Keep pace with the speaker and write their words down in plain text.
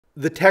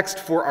The text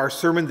for our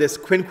sermon this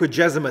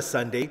Quinquagesima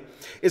Sunday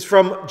is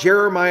from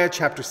Jeremiah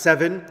chapter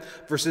 7,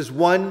 verses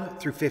 1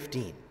 through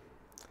 15.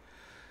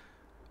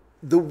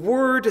 The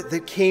word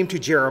that came to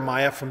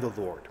Jeremiah from the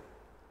Lord: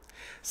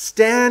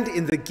 "Stand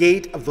in the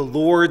gate of the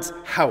Lord's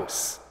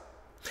house,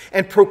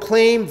 and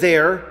proclaim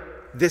there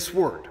this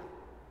word,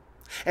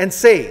 and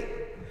say,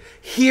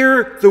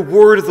 Hear the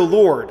word of the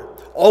Lord,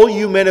 all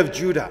you men of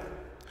Judah,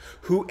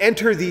 who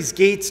enter these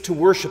gates to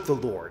worship the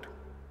Lord.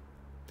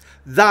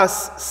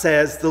 Thus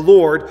says the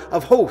Lord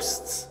of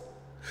hosts,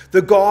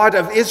 the God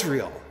of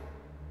Israel,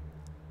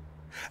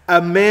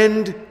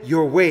 amend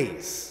your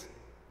ways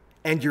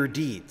and your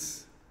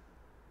deeds,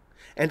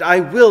 and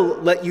I will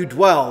let you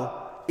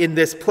dwell in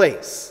this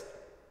place.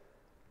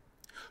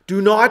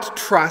 Do not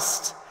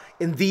trust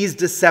in these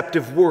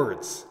deceptive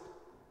words.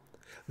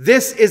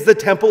 This is the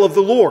temple of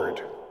the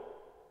Lord,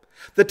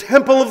 the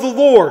temple of the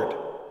Lord,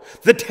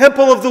 the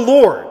temple of the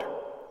Lord.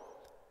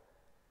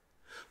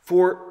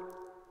 For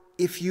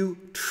if you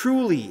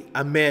truly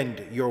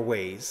amend your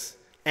ways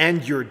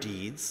and your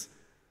deeds,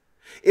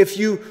 if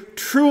you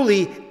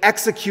truly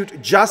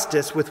execute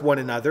justice with one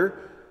another,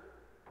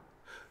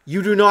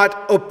 you do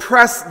not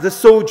oppress the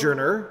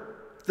sojourner,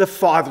 the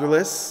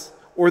fatherless,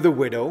 or the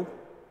widow,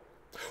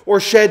 or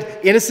shed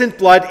innocent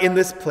blood in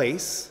this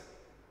place,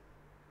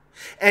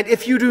 and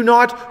if you do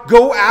not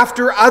go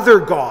after other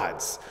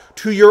gods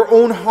to your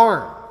own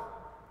harm,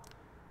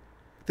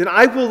 then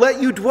I will let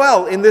you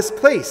dwell in this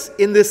place,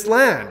 in this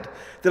land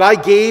that I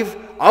gave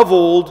of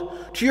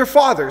old to your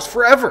fathers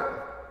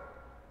forever.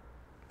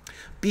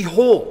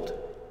 Behold,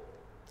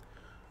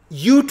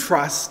 you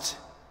trust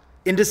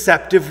in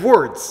deceptive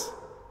words,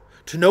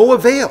 to no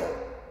avail.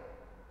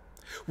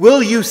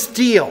 Will you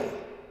steal,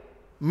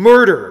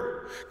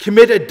 murder,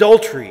 commit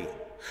adultery,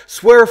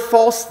 swear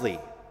falsely,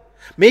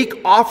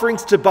 make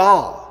offerings to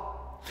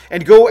Baal,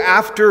 and go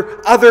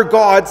after other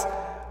gods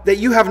that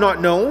you have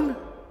not known,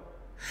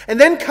 and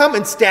then come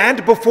and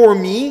stand before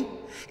me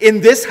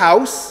in this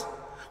house,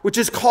 which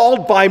is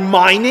called by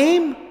my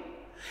name,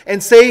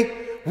 and say,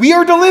 We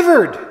are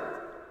delivered,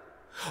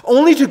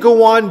 only to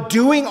go on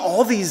doing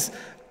all these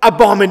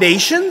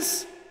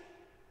abominations?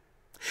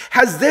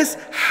 Has this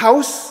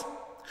house,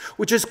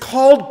 which is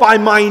called by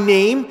my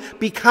name,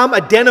 become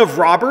a den of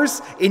robbers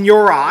in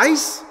your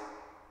eyes?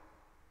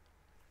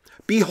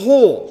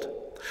 Behold,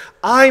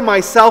 I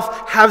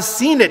myself have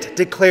seen it,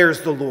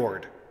 declares the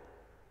Lord.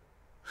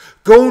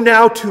 Go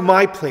now to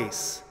my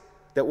place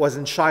that was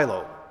in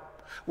Shiloh,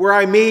 where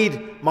I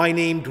made my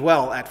name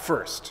dwell at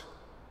first,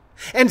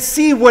 and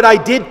see what I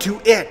did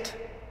to it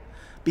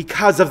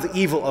because of the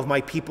evil of my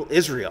people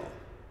Israel.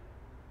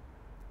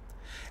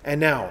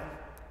 And now,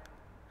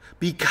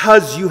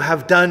 because you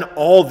have done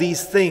all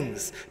these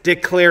things,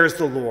 declares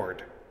the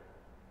Lord,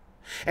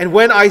 and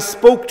when I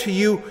spoke to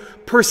you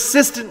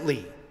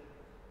persistently,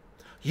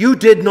 you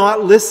did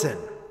not listen,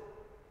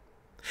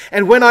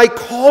 and when I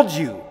called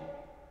you,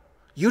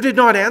 you did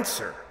not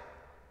answer.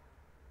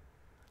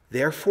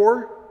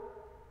 Therefore,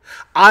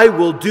 I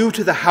will do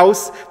to the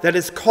house that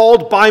is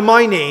called by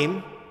my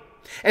name,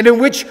 and in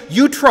which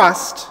you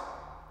trust,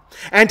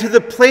 and to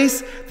the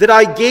place that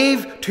I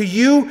gave to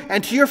you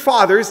and to your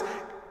fathers,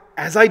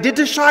 as I did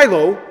to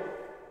Shiloh,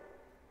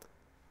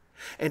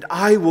 and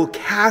I will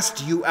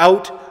cast you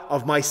out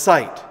of my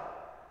sight,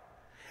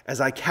 as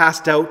I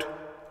cast out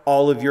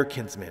all of your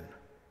kinsmen,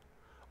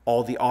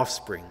 all the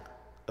offspring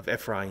of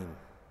Ephraim."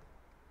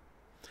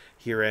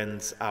 Here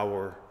ends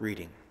our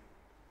reading.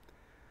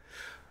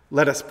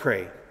 Let us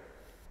pray.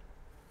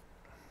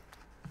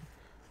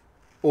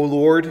 O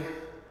Lord,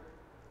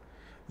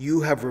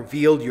 you have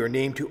revealed your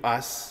name to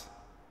us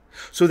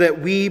so that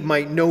we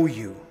might know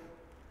you,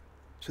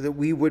 so that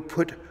we would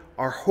put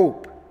our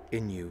hope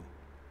in you,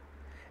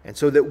 and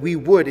so that we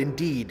would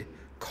indeed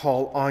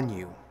call on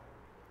you.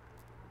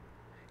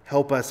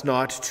 Help us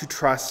not to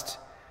trust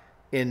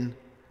in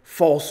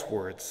false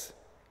words,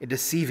 in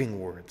deceiving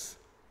words,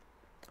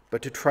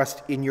 but to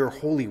trust in your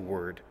holy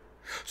word,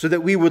 so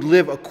that we would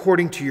live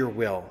according to your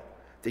will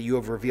that you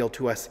have revealed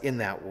to us in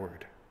that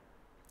word.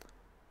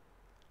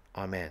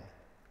 Amen.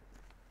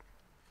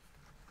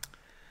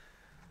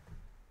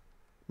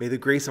 May the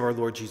grace of our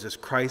Lord Jesus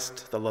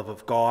Christ, the love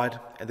of God,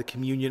 and the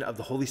communion of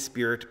the Holy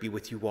Spirit be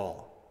with you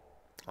all.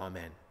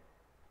 Amen.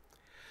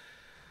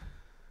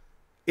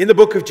 In the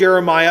book of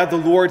Jeremiah, the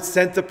Lord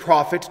sent the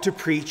prophet to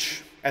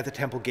preach at the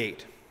temple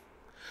gate.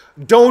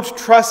 Don't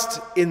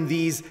trust in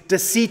these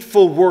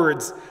deceitful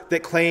words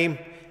that claim,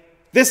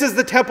 This is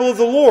the temple of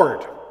the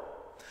Lord,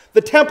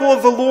 the temple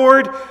of the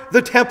Lord,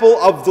 the temple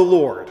of the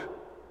Lord.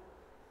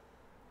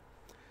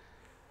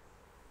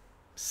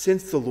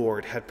 Since the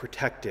Lord had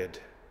protected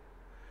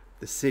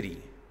the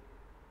city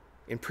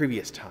in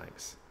previous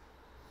times,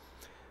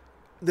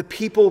 the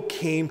people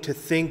came to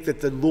think that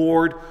the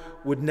Lord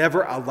would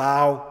never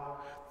allow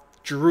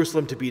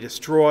Jerusalem to be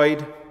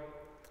destroyed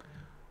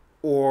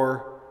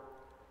or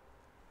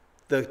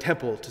the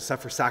temple to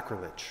suffer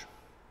sacrilege.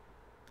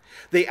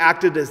 They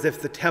acted as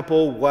if the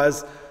temple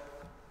was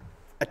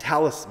a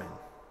talisman,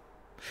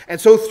 And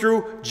so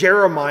through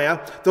Jeremiah,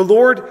 the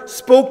Lord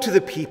spoke to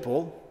the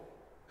people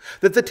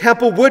that the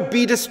temple would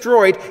be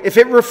destroyed if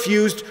it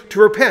refused to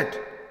repent.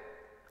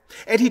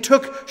 And he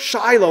took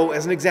Shiloh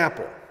as an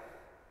example.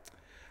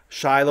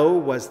 Shiloh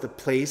was the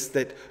place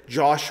that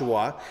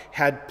Joshua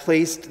had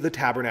placed the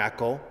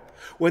tabernacle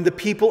when the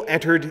people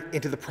entered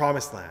into the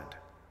promised land.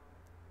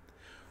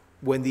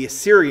 When the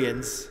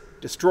Assyrians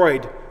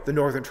destroyed the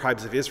northern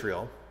tribes of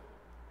Israel,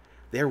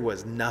 there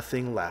was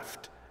nothing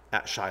left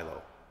at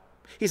Shiloh.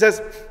 He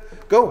says,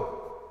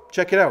 go,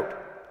 check it out.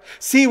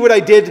 See what I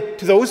did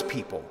to those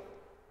people.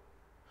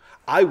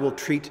 I will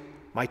treat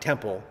my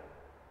temple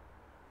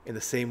in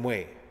the same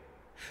way.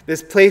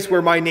 This place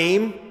where my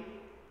name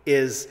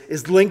is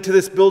linked to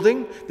this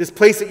building, this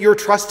place that you're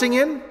trusting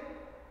in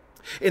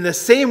the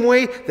same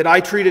way that I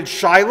treated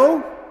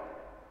Shiloh,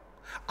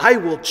 I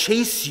will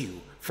chase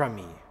you from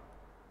me,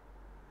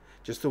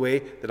 just the way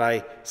that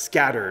I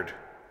scattered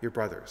your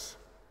brothers.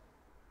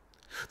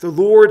 The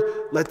Lord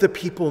let the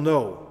people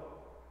know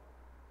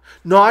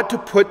not to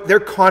put their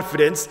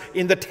confidence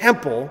in the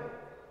temple,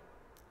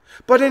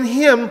 but in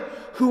him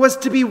who was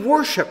to be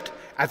worshipped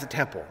at the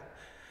temple,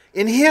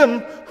 in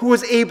him who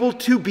was able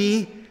to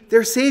be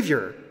their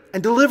Savior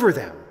and deliver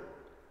them.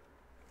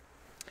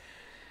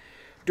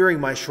 During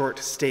my short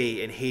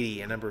stay in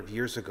Haiti a number of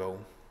years ago,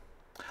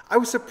 I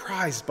was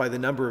surprised by the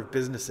number of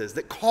businesses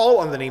that call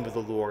on the name of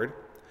the Lord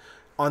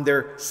on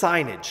their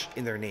signage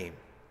in their name,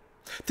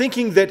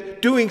 thinking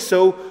that doing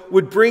so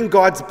would bring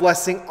God's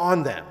blessing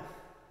on them.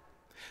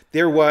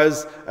 There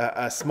was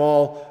a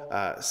small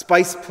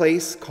spice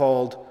place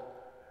called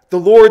the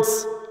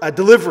Lord's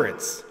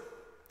Deliverance.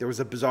 There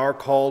was a bazaar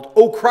called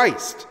Oh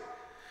Christ.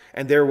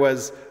 And there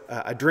was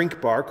a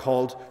drink bar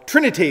called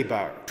Trinity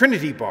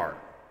Bar.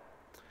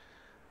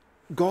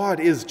 God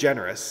is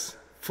generous,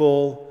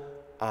 full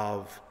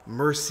of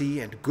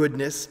mercy and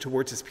goodness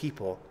towards his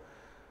people,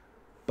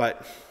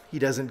 but he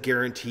doesn't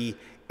guarantee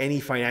any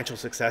financial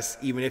success,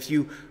 even if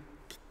you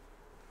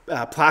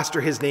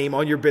plaster his name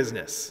on your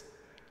business.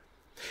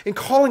 In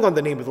calling on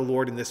the name of the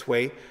Lord in this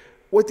way,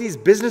 what these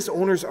business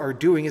owners are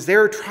doing is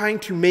they're trying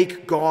to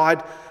make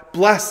God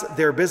bless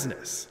their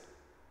business.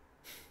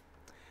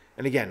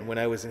 And again, when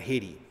I was in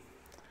Haiti,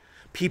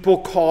 people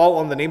call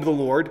on the name of the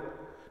Lord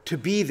to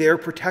be their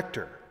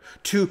protector,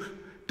 to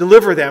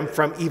deliver them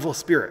from evil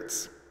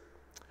spirits.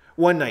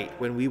 One night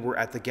when we were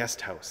at the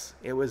guest house,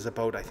 it was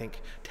about, I think,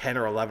 10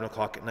 or 11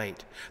 o'clock at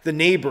night, the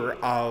neighbor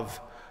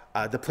of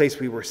the place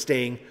we were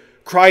staying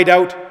cried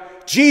out,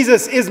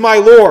 "Jesus is my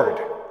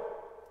Lord."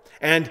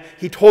 And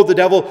he told the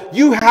devil,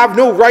 "You have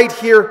no right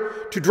here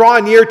to draw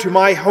near to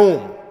my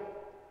home."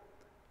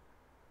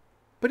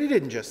 But he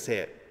didn't just say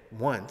it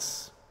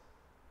once.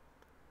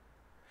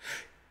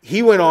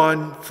 He went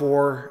on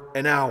for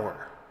an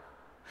hour,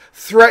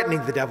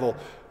 threatening the devil,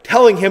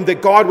 telling him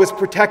that God was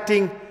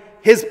protecting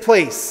his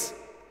place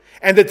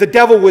and that the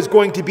devil was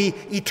going to be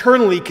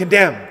eternally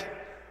condemned.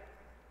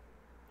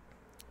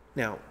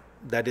 Now,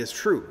 that is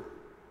true.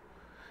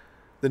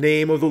 The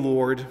name of the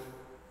Lord,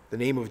 the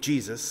name of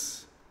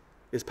Jesus,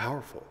 is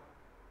powerful.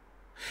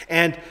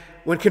 And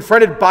when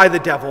confronted by the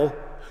devil,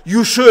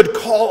 you should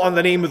call on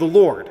the name of the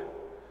Lord.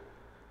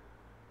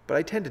 But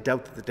I tend to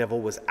doubt that the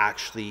devil was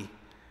actually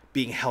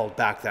being held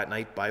back that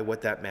night by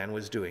what that man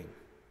was doing.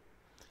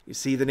 You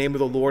see, the name of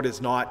the Lord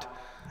is not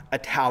a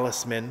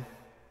talisman,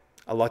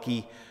 a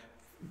lucky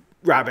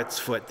rabbit's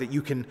foot that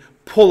you can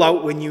pull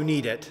out when you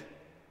need it.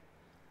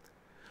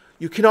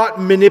 You cannot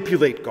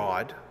manipulate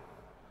God.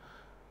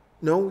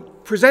 No,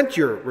 present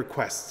your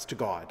requests to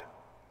God.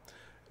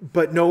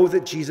 But know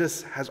that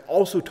Jesus has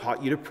also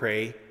taught you to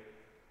pray,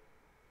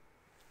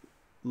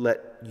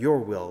 "Let your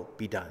will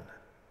be done."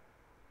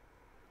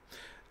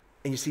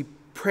 And you see,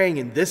 praying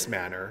in this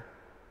manner,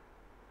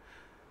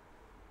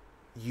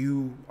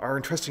 you are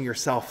entrusting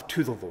yourself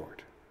to the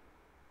Lord,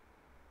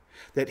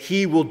 that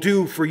he will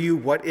do for you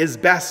what is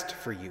best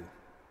for you.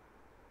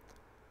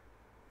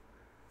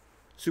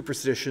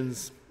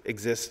 Superstitions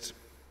exist,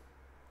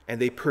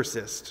 and they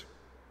persist.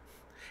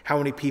 How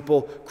many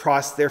people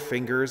cross their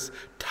fingers,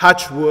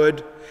 touch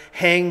wood,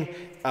 hang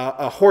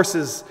a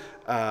horseshoe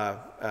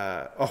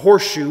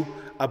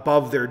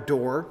above their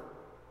door?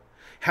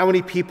 How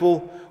many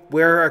people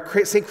wear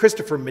a St.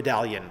 Christopher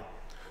medallion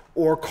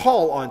or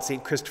call on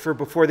St. Christopher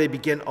before they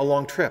begin a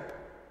long trip?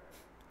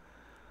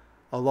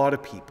 A lot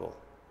of people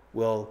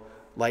will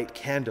light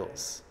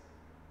candles,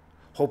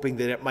 hoping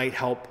that it might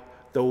help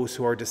those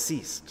who are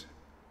deceased.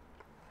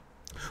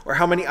 Or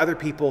how many other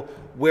people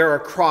wear a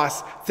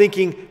cross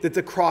thinking that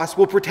the cross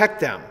will protect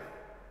them?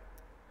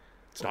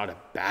 It's not a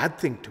bad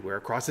thing to wear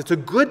a cross. It's a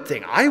good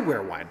thing. I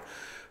wear one.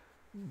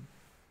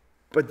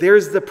 But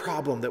there's the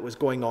problem that was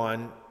going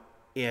on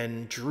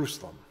in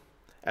Jerusalem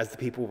as the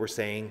people were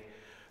saying,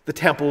 "The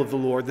temple of the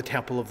Lord, the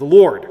temple of the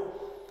Lord."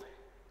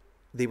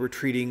 They were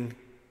treating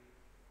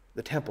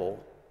the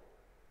temple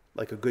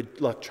like a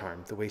good luck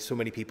charm, the way so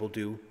many people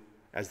do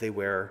as they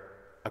wear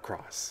a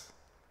cross.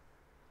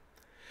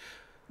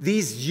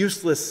 These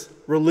useless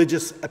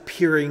religious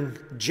appearing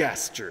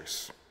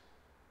gestures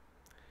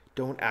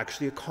don't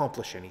actually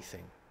accomplish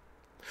anything.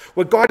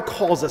 What God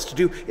calls us to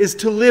do is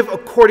to live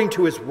according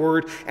to his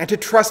word and to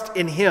trust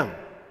in him.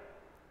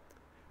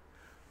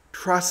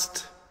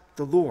 Trust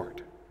the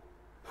Lord,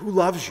 who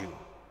loves you,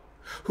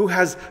 who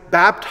has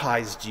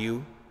baptized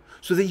you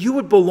so that you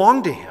would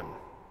belong to him.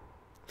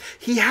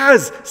 He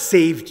has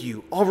saved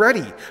you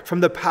already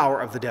from the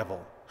power of the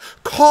devil.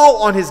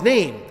 Call on his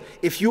name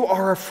if you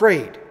are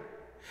afraid.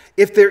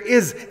 If there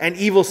is an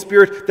evil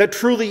spirit that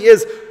truly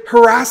is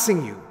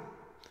harassing you,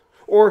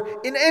 or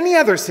in any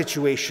other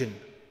situation,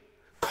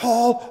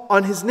 call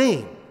on his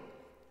name.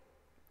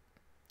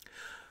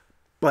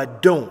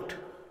 But don't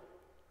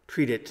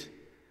treat it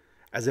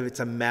as if it's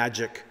a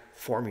magic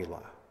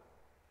formula.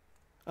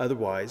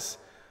 Otherwise,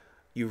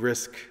 you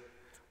risk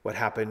what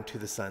happened to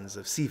the sons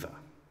of Sceva.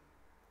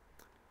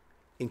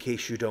 In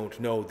case you don't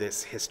know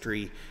this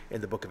history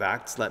in the book of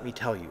Acts, let me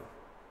tell you.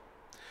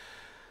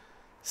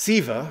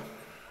 Sceva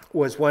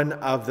was one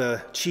of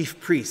the chief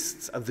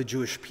priests of the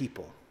Jewish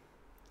people.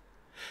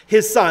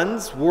 His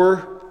sons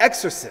were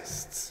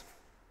exorcists.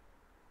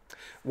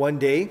 One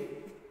day,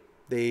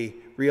 they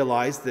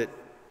realized that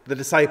the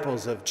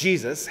disciples of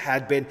Jesus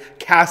had been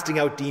casting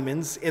out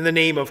demons in the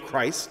name of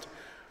Christ,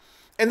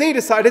 and they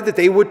decided that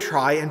they would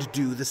try and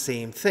do the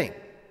same thing.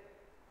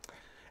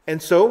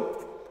 And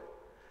so,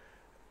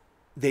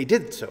 they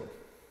did so.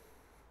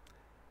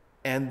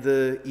 And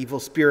the evil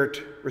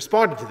spirit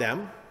responded to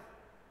them,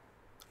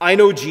 I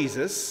know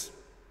Jesus,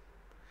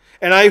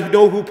 and I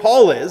know who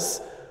Paul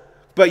is,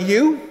 but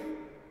you?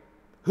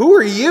 Who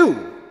are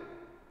you?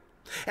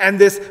 And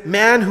this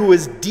man who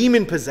is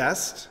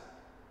demon-possessed,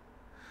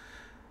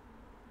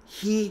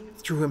 he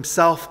threw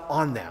himself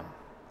on them.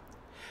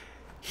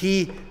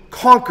 He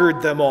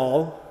conquered them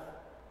all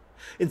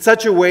in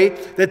such a way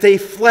that they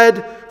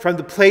fled from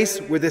the place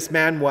where this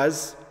man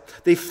was.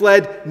 They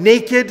fled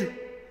naked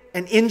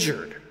and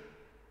injured.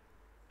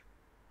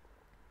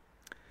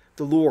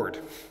 The Lord,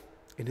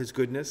 in his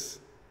goodness,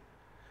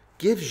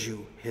 gives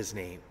you his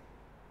name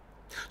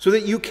so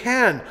that you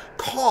can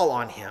call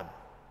on him.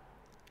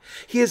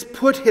 He has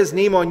put his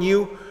name on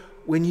you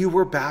when you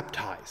were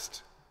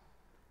baptized.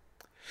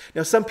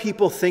 Now, some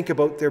people think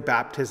about their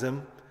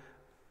baptism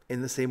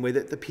in the same way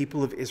that the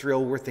people of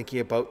Israel were thinking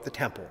about the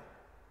temple,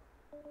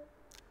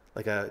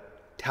 like a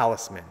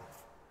talisman.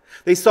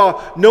 They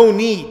saw no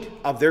need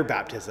of their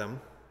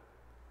baptism.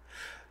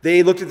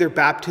 They looked at their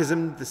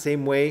baptism the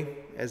same way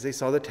as they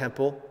saw the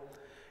temple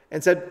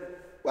and said,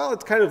 well,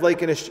 it's kind of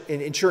like an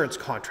insurance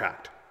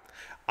contract.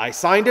 I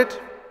signed it.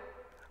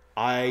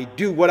 I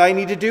do what I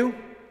need to do.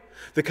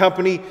 The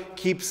company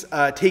keeps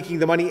taking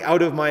the money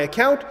out of my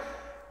account,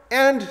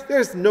 and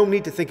there's no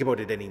need to think about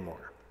it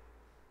anymore.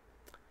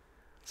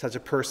 Such a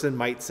person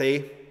might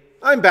say,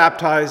 I'm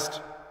baptized,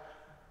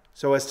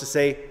 so as to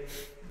say,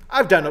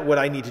 I've done what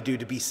I need to do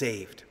to be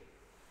saved.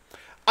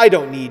 I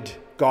don't need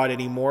God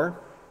anymore.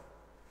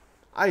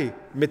 I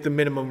meet the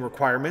minimum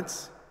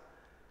requirements.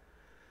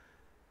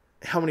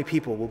 How many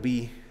people will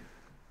be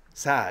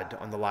sad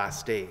on the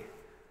last day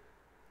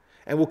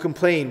and will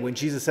complain when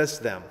Jesus says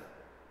to them,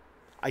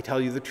 I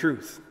tell you the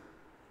truth,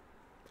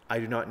 I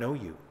do not know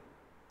you.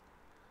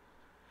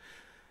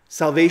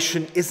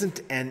 Salvation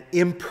isn't an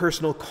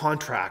impersonal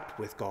contract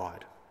with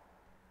God.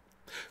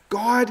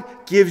 God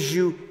gives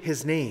you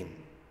his name.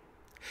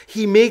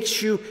 He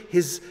makes you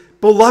his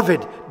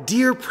beloved,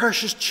 dear,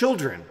 precious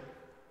children.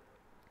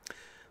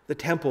 The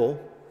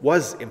temple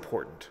was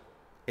important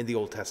in the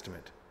Old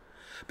Testament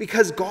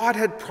because God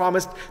had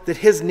promised that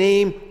his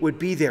name would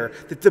be there,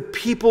 that the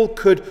people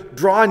could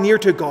draw near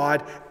to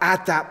God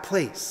at that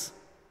place.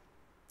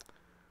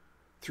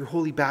 Through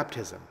holy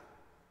baptism,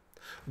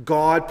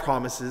 God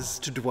promises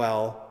to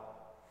dwell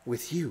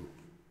with you,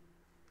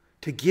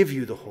 to give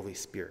you the Holy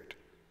Spirit.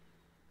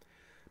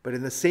 But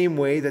in the same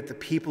way that the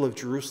people of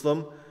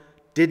Jerusalem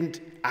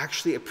didn't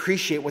actually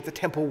appreciate what the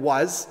temple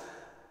was,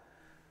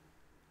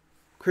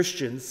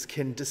 Christians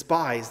can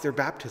despise their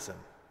baptism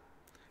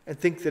and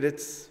think that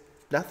it's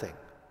nothing.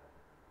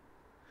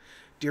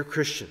 Dear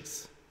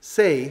Christians,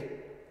 say,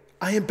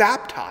 I am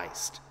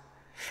baptized,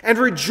 and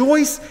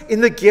rejoice in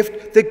the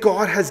gift that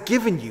God has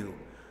given you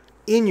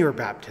in your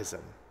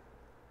baptism.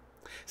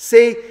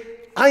 Say,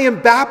 I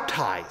am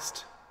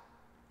baptized,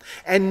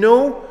 and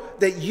know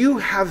that you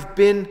have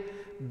been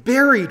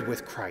buried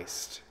with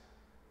Christ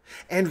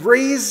and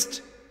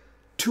raised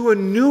to a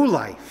new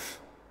life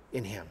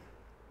in him.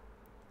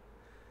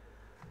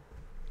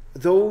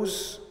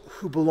 Those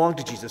who belong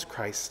to Jesus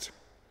Christ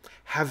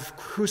have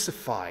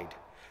crucified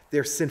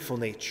their sinful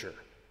nature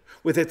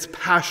with its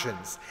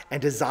passions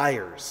and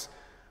desires,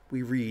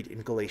 we read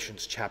in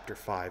Galatians chapter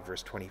 5,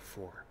 verse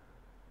 24.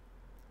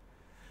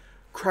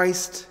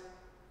 Christ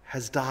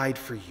has died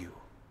for you.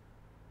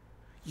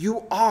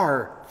 You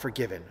are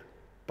forgiven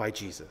by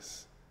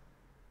Jesus.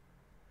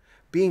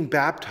 Being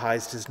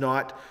baptized is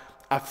not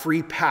a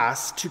free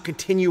pass to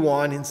continue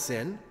on in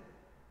sin,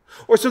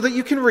 or so that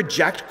you can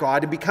reject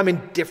God and become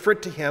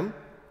indifferent to him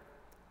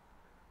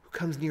who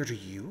comes near to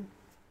you.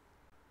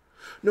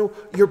 No,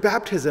 your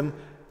baptism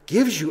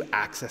gives you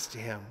access to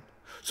him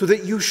so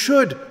that you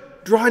should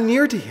draw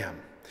near to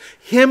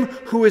him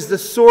who is the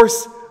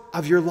source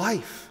of your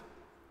life.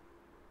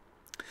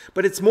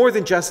 But it's more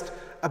than just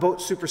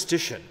about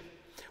superstition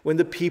when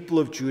the people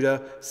of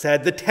Judah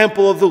said, "The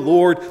temple of the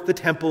Lord, the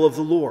temple of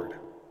the Lord."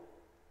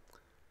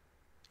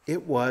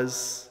 It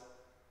was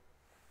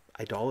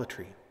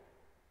idolatry,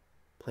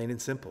 plain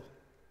and simple.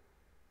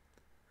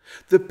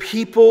 The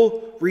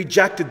people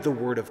rejected the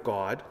word of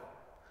God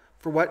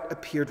for what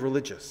appeared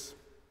religious.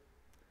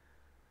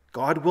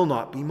 God will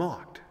not be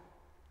mocked.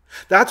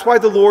 That's why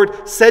the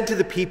Lord said to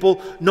the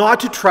people not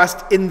to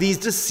trust in these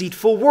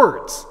deceitful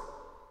words.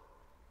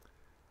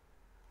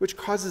 Which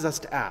causes us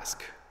to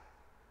ask,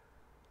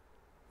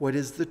 what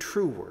is the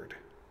true word?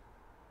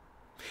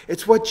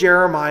 It's what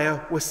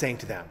Jeremiah was saying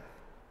to them.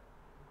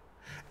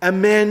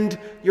 Amend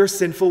your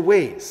sinful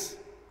ways,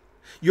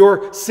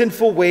 your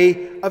sinful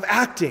way of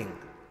acting.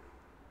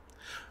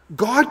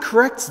 God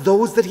corrects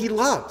those that he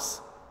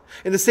loves.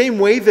 In the same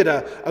way that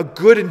a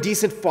good and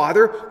decent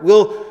father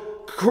will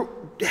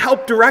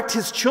help direct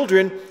his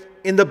children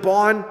in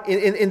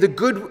the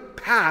good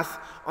path,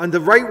 on the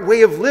right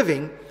way of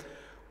living,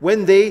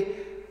 when they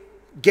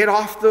get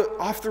off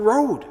the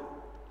road.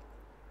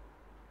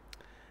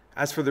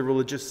 As for the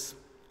religious,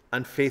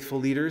 unfaithful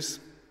leaders,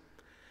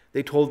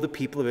 they told the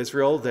people of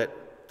Israel that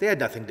they had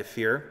nothing to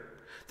fear,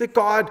 that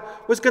God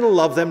was going to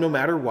love them no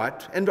matter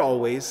what, and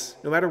always,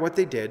 no matter what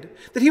they did,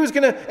 that he was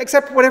going to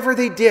accept whatever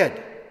they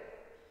did.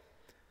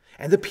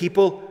 And the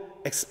people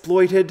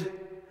exploited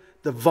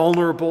the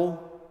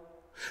vulnerable.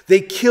 They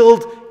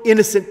killed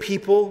innocent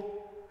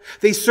people.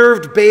 They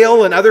served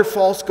Baal and other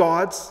false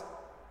gods.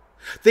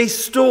 They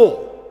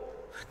stole,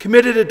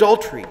 committed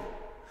adultery,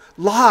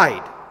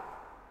 lied.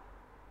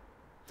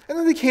 And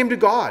then they came to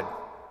God.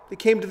 They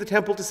came to the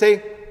temple to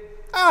say,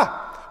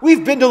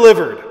 we've been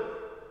delivered.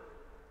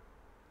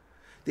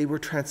 They were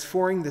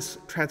transforming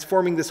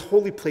this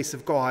holy place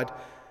of God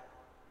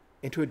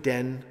into a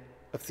den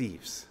of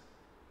thieves.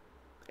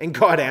 And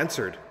God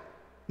answered,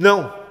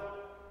 no,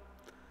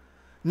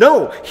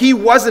 he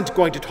wasn't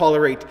going to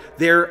tolerate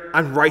their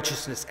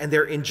unrighteousness and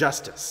their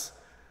injustice.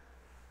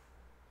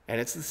 And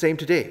it's the same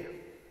today.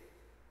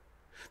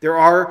 There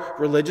are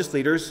religious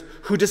leaders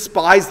who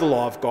despise the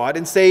law of God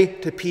and say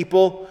to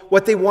people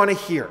what they want to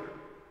hear.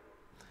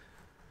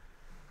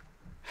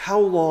 How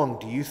long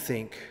do you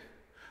think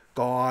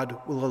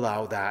God will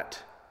allow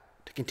that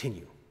to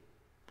continue?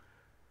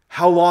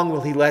 How long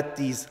will he let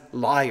these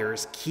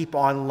liars keep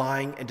on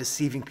lying and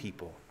deceiving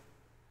people?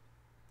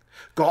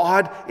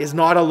 God is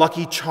not a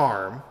lucky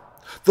charm.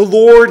 The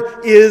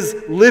Lord is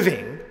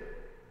living.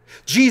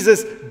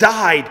 Jesus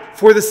died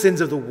for the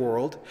sins of the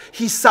world.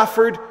 He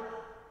suffered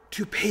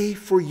to pay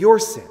for your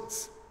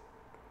sins.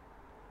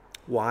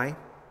 Why?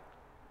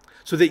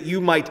 So that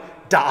you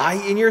might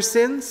die in your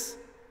sins?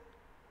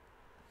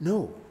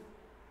 No.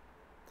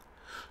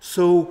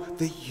 So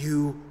that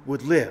you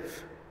would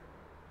live.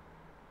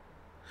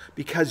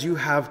 Because you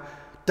have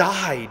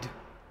died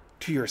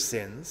to your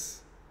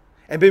sins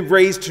and been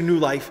raised to new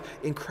life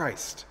in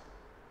Christ.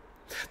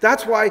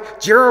 That's why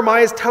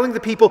Jeremiah is telling the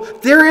people,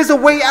 there is a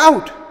way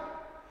out.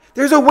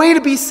 There's a way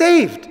to be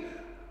saved.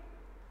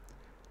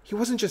 He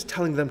wasn't just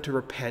telling them to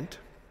repent,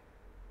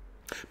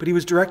 but he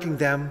was directing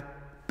them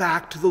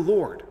back to the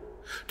Lord,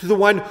 to the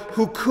one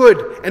who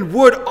could and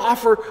would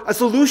offer a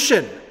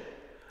solution,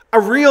 a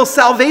real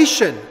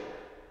salvation,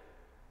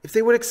 if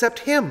they would accept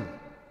him.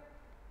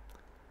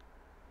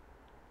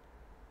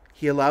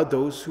 He allowed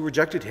those who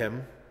rejected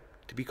him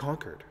to be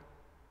conquered.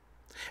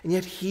 And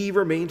yet he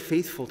remained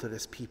faithful to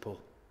this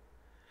people.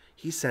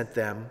 He sent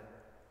them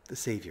the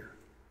Savior.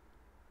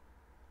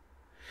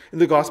 In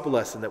the gospel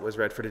lesson that was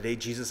read for today,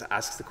 Jesus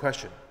asks the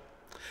question,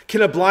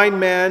 can a blind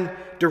man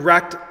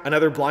direct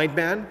another blind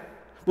man?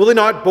 Will they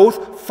not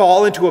both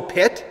fall into a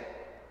pit?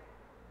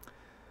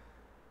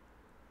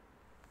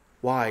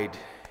 Wide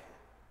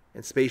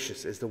and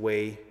spacious is the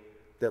way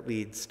that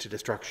leads to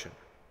destruction,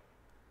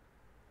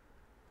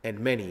 and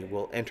many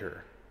will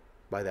enter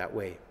by that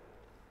way.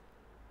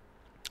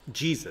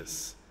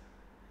 Jesus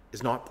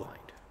is not blind.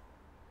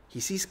 He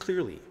sees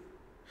clearly.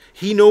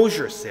 He knows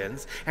your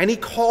sins, and he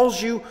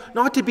calls you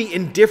not to be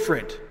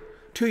indifferent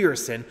to your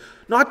sin,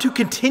 not to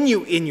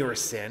continue in your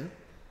sin.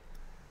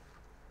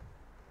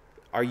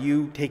 Are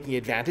you taking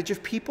advantage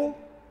of people?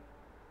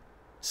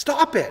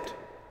 Stop it.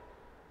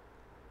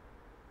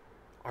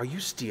 Are you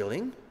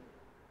stealing?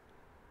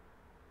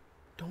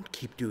 Don't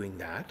keep doing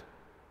that.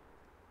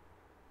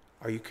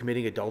 Are you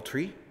committing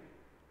adultery?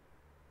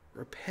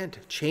 Repent.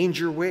 Change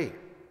your way.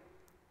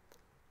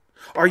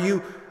 Are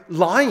you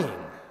lying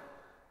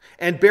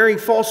and bearing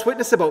false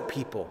witness about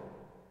people?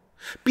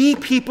 Be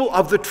people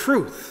of the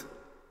truth.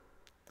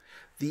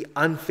 The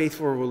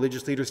unfaithful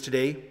religious leaders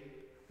today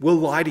will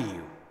lie to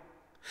you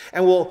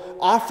and will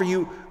offer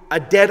you a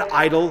dead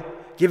idol,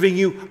 giving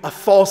you a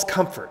false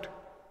comfort.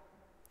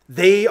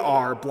 They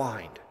are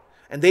blind,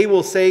 and they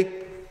will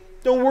say,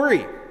 don't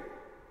worry.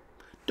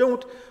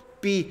 Don't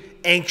be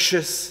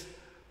anxious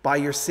by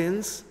your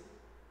sins.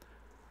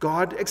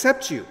 God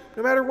accepts you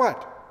no matter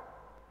what.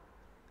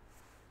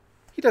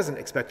 He doesn't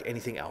expect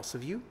anything else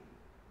of you.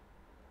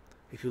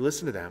 if you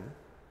listen to them,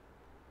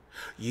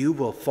 you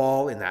will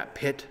fall in that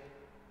pit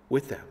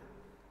with them.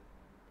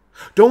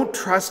 Don't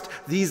trust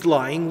these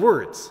lying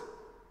words.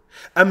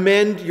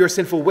 Amend your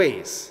sinful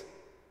ways,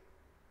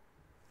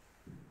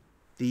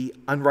 the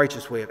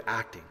unrighteous way of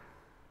acting.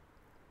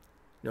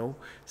 No,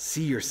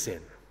 see your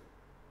sin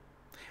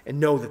and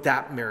know that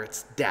that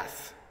merits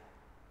death.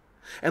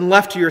 And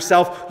left to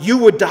yourself, you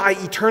would die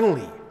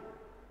eternally.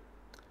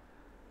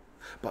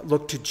 But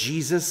look to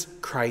Jesus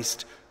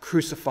Christ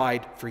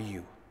crucified for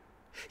you.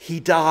 He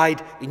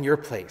died in your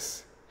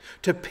place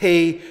to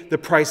pay the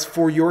price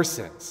for your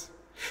sins.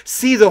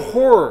 See the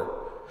horror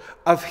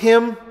of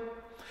him,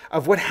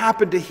 of what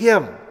happened to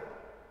him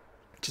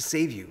to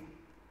save you.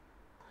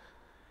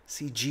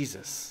 See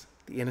Jesus,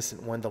 the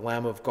innocent one, the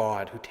Lamb of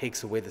God who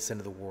takes away the sin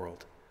of the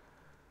world.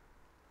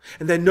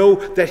 And then know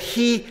that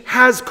he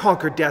has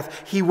conquered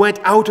death. He went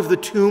out of the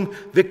tomb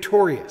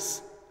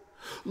victorious.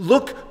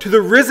 Look to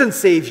the risen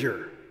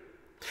Savior,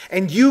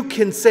 and you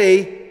can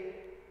say,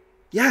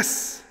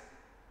 yes,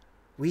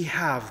 we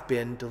have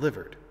been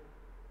delivered.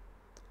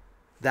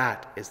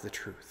 That is the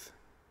truth.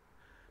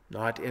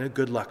 Not in a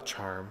good luck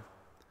charm,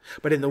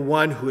 but in the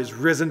one who is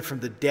risen from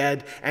the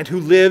dead and who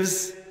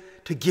lives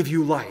to give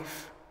you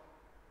life.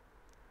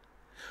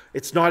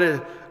 It's not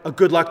a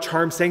good luck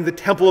charm saying the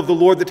temple of the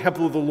Lord, the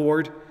temple of the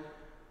Lord.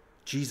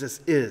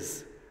 Jesus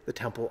is the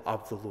temple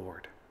of the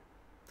Lord.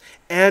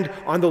 And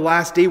on the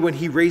last day when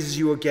he raises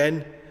you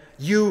again,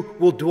 you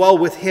will dwell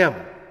with him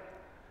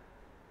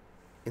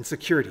in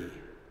security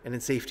and in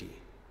safety,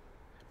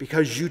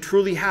 because you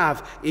truly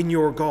have in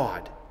your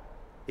God,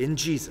 in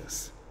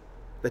Jesus,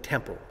 the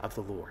temple of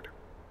the Lord.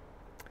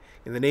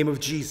 In the name of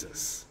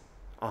Jesus,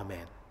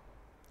 amen.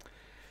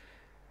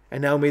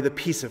 And now may the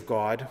peace of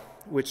God,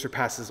 which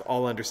surpasses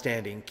all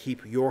understanding,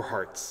 keep your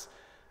hearts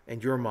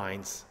and your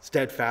minds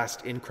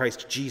steadfast in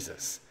Christ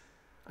Jesus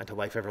unto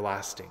life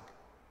everlasting.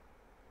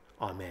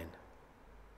 Amen.